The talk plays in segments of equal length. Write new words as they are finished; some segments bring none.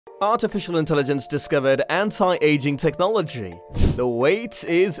Artificial intelligence discovered anti-aging technology. The wait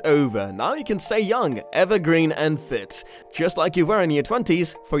is over. Now you can stay young, evergreen and fit, just like you were in your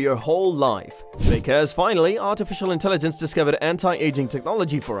 20s for your whole life. Because finally, artificial intelligence discovered anti-aging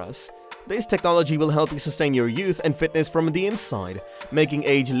technology for us. This technology will help you sustain your youth and fitness from the inside, making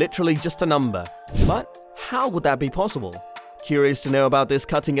age literally just a number. But how would that be possible? Curious to know about this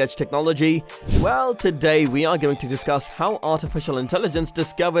cutting-edge technology? Well, today we are going to discuss how artificial intelligence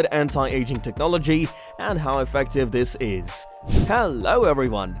discovered anti-aging technology and how effective this is. Hello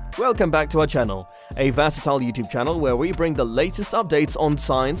everyone! Welcome back to our channel, a versatile YouTube channel where we bring the latest updates on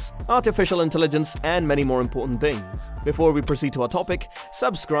science, artificial intelligence, and many more important things. Before we proceed to our topic,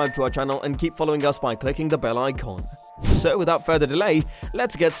 subscribe to our channel and keep following us by clicking the bell icon. So without further delay,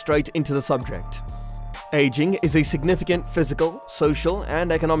 let's get straight into the subject. Aging is a significant physical, social,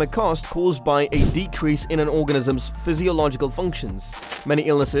 and economic cost caused by a decrease in an organism's physiological functions. Many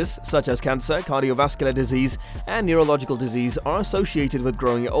illnesses, such as cancer, cardiovascular disease, and neurological disease, are associated with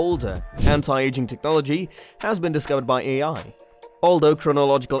growing older. Anti-aging technology has been discovered by AI. Although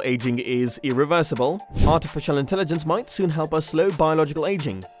chronological aging is irreversible, artificial intelligence might soon help us slow biological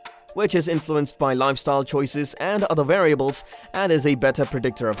aging, which is influenced by lifestyle choices and other variables, and is a better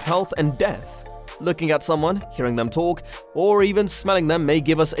predictor of health and death. Looking at someone, hearing them talk, or even smelling them may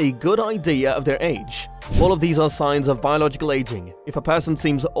give us a good idea of their age. All of these are signs of biological aging. If a person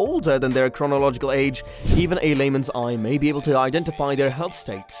seems older than their chronological age, even a layman's eye may be able to identify their health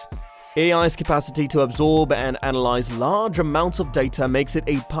states. AI's capacity to absorb and analyze large amounts of data makes it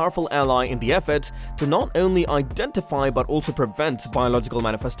a powerful ally in the effort to not only identify but also prevent biological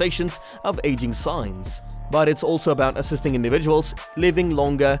manifestations of aging signs. But it's also about assisting individuals living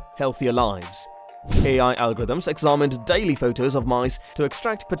longer, healthier lives. AI algorithms examined daily photos of mice to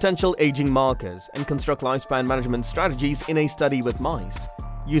extract potential aging markers and construct lifespan management strategies in a study with mice.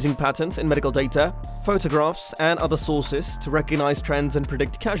 Using patterns in medical data, photographs, and other sources to recognize trends and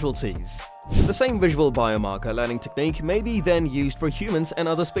predict casualties. The same visual biomarker learning technique may be then used for humans and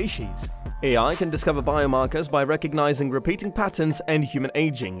other species. AI can discover biomarkers by recognizing repeating patterns and human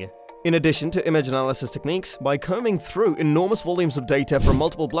aging. In addition to image analysis techniques, by combing through enormous volumes of data from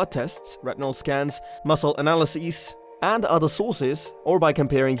multiple blood tests, retinal scans, muscle analyses, and other sources, or by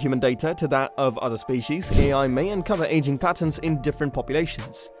comparing human data to that of other species, AI may uncover aging patterns in different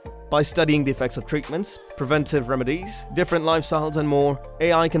populations. By studying the effects of treatments, preventive remedies, different lifestyles, and more,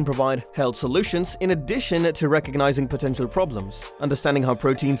 AI can provide health solutions in addition to recognizing potential problems. Understanding how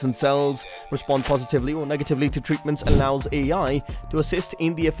proteins and cells respond positively or negatively to treatments allows AI to assist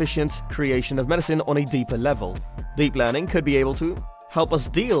in the efficient creation of medicine on a deeper level. Deep learning could be able to help us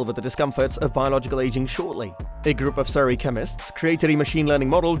deal with the discomforts of biological aging shortly. A group of Surrey chemists created a machine learning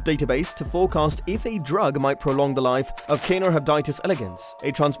model database to forecast if a drug might prolong the life of Caenorhabditis elegans,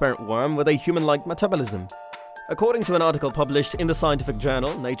 a transparent worm with a human-like metabolism. According to an article published in the scientific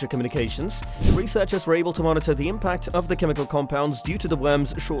journal Nature Communications, researchers were able to monitor the impact of the chemical compounds due to the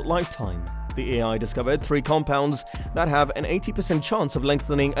worm's short lifetime. The AI discovered 3 compounds that have an 80% chance of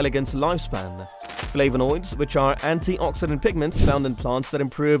lengthening elegans' lifespan. Flavonoids, which are antioxidant pigments found in plants that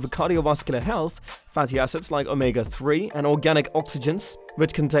improve cardiovascular health, fatty acids like omega-3, and organic oxygens,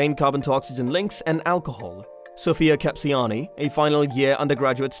 which contain carbon-to-oxygen links, and alcohol. Sofia Capsiani, a final-year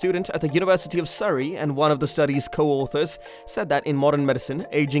undergraduate student at the University of Surrey and one of the study's co-authors, said that in modern medicine,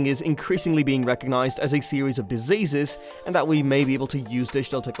 aging is increasingly being recognized as a series of diseases and that we may be able to use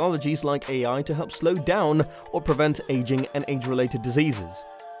digital technologies like AI to help slow down or prevent aging and age-related diseases.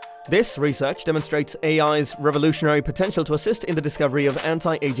 This research demonstrates AI's revolutionary potential to assist in the discovery of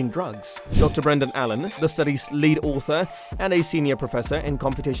anti-aging drugs. Dr. Brendan Allen, the study's lead author and a senior professor in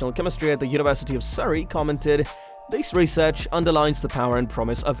computational chemistry at the University of Surrey, commented, "This research underlines the power and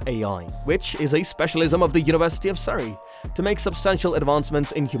promise of AI, which is a specialism of the University of Surrey, to make substantial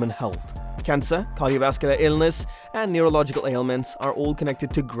advancements in human health. Cancer, cardiovascular illness, and neurological ailments are all connected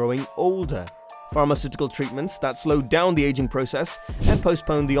to growing older. Pharmaceutical treatments that slow down the aging process and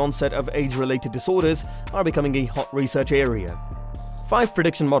postpone the onset of age-related disorders are becoming a hot research area." 5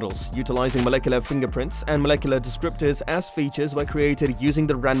 prediction models utilizing molecular fingerprints and molecular descriptors as features were created using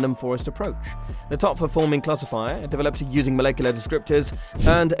the random forest approach. The top-performing classifier, developed using molecular descriptors,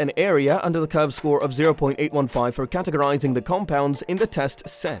 earned an area under the curve score of 0.815 for categorizing the compounds in the test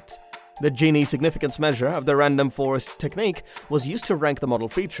set. The Gini significance measure of the random forest technique was used to rank the model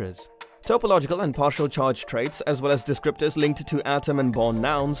features. Topological and partial charge traits, as well as descriptors linked to atom and bond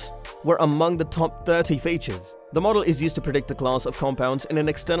nouns, were among the top 30 features. The model is used to predict the class of compounds in an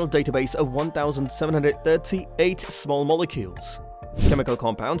external database of 1,738 small molecules. Chemical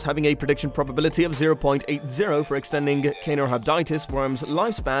compounds having a prediction probability of 0.80 for extending Caenorhabditis worms'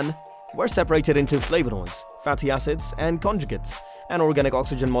 lifespan were separated into flavonoids, fatty acids, and conjugates, and organic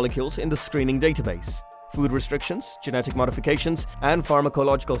oxygen molecules in the screening database. Food restrictions, genetic modifications, and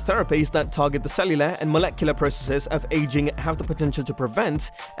pharmacological therapies that target the cellular and molecular processes of aging have the potential to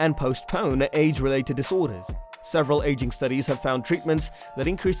prevent and postpone age-related disorders. Several aging studies have found treatments that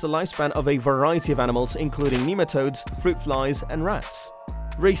increase the lifespan of a variety of animals, including nematodes, fruit flies, and rats.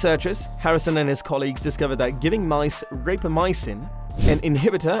 Researchers, Harrison and his colleagues, discovered that giving mice rapamycin, an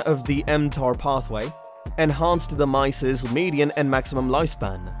inhibitor of the mTOR pathway, enhanced the mice's median and maximum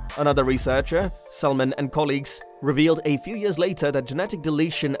lifespan. Another researcher, Selman and colleagues, revealed a few years later that genetic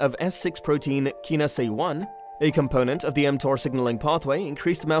deletion of S6 protein kinase 1, a component of the mTOR signaling pathway,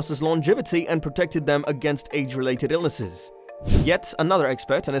 increased mouses' longevity and protected them against age-related illnesses. Yet another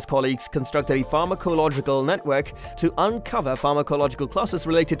expert and his colleagues constructed a pharmacological network to uncover pharmacological classes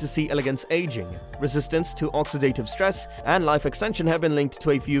related to C. elegans aging. Resistance to oxidative stress and life extension have been linked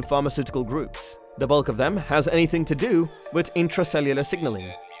to a few pharmaceutical groups. The bulk of them has anything to do with intracellular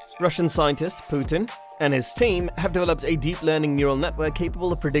signaling. Russian scientist Putin and his team have developed a deep learning neural network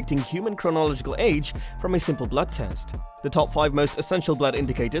capable of predicting human chronological age from a simple blood test. The top 5 most essential blood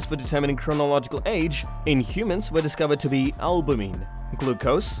indicators for determining chronological age in humans were discovered to be albumin,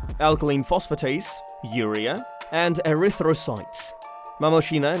 glucose, alkaline phosphatase, urea, and erythrocytes.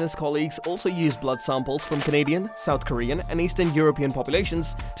 Mamoshina and his colleagues also used blood samples from Canadian, South Korean, and Eastern European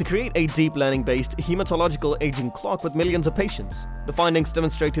populations to create a deep learning-based hematological aging clock with millions of patients. The findings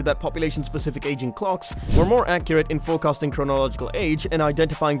demonstrated that population-specific aging clocks were more accurate in forecasting chronological age and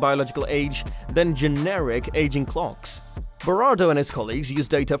identifying biological age than generic aging clocks. Berardo and his colleagues used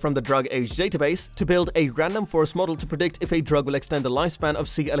data from the drug age database to build a random forest model to predict if a drug will extend the lifespan of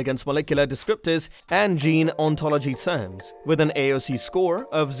C. elegans molecular descriptors and gene ontology terms. With an AOC score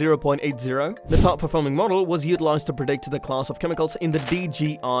of 0.80, the top-performing model was utilized to predict the class of chemicals in the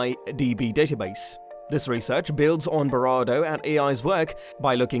DGIDB database. This research builds on Berardo and AI's work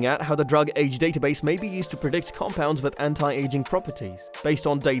by looking at how the drug age database may be used to predict compounds with anti-aging properties. Based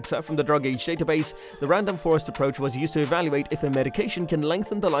on data from the drug age database, the random forest approach was used to evaluate if a medication can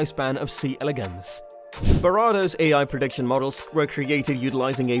lengthen the lifespan of C. elegans. Berardo's AI prediction models were created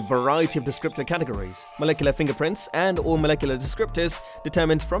utilizing a variety of descriptor categories, molecular fingerprints and/or molecular descriptors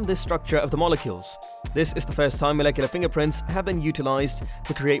determined from the structure of the molecules. This is the first time molecular fingerprints have been utilized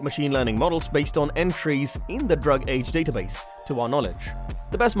to create machine learning models based on entries in the drug age database, to our knowledge.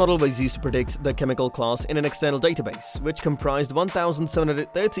 The best model was used to predict the chemical class in an external database, which comprised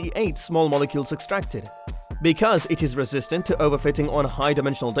 1,738 small molecules extracted. Because it is resistant to overfitting on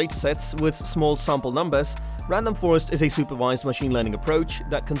high-dimensional datasets with small sample numbers, random forest is a supervised machine learning approach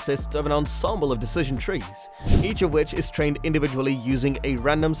that consists of an ensemble of decision trees, each of which is trained individually using a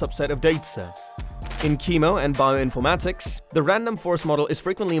random subset of data. In CHEMO and bioinformatics, the random forest model is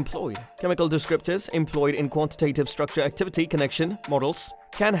frequently employed. Chemical descriptors employed in quantitative structure-activity connection models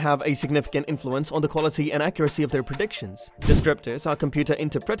can have a significant influence on the quality and accuracy of their predictions. Descriptors are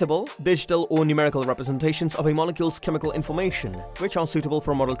computer-interpretable, digital or numerical representations of a molecule's chemical information, which are suitable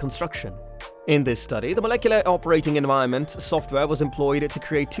for model construction. In this study, the molecular operating environment software was employed to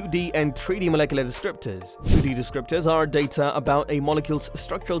create 2D and 3D molecular descriptors. 2D descriptors are data about a molecule's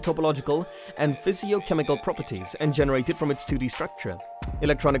structural, topological, and physiochemical properties and generated from its 2D structure.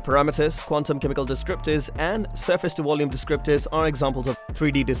 Electronic parameters, quantum chemical descriptors, and surface-to-volume descriptors are examples of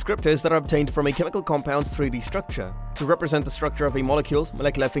 3D descriptors that are obtained from a chemical compound's 3D structure. To represent the structure of a molecule,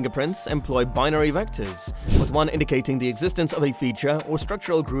 molecular fingerprints employ binary vectors, with 1 indicating the existence of a feature or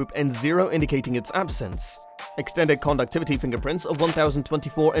structural group and 0 indicating its absence. Extended conductivity fingerprints of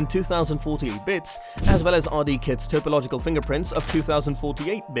 1024 and 2048 bits, as well as RD-Kit's topological fingerprints of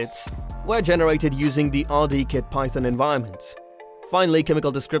 2048 bits, were generated using the RD-Kit Python environment. Finally,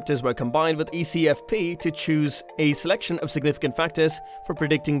 chemical descriptors were combined with ECFP to choose a selection of significant factors for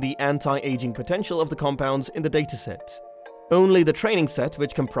predicting the anti-aging potential of the compounds in the dataset. Only the training set,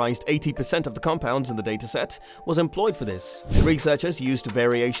 which comprised 80% of the compounds in the dataset, was employed for this. Researchers used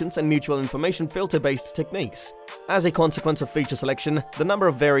variations and mutual information filter-based techniques. As a consequence of feature selection, the number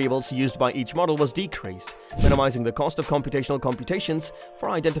of variables used by each model was decreased, minimizing the cost of computational computations for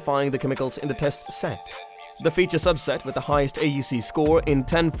identifying the chemicals in the test set. The feature subset with the highest AUC score in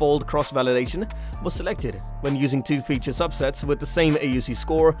 10-fold cross-validation was selected. When using 2 feature subsets with the same AUC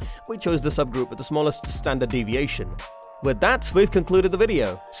score, we chose the subgroup with the smallest standard deviation. With that, we've concluded the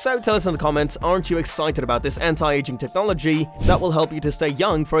video. So tell us in the comments, aren't you excited about this anti-aging technology that will help you to stay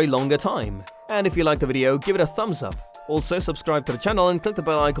young for a longer time? And if you liked the video, give it a thumbs up. Also, subscribe to the channel and click the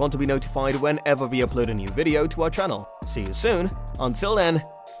bell icon to be notified whenever we upload a new video to our channel. See you soon. Until then,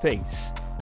 peace.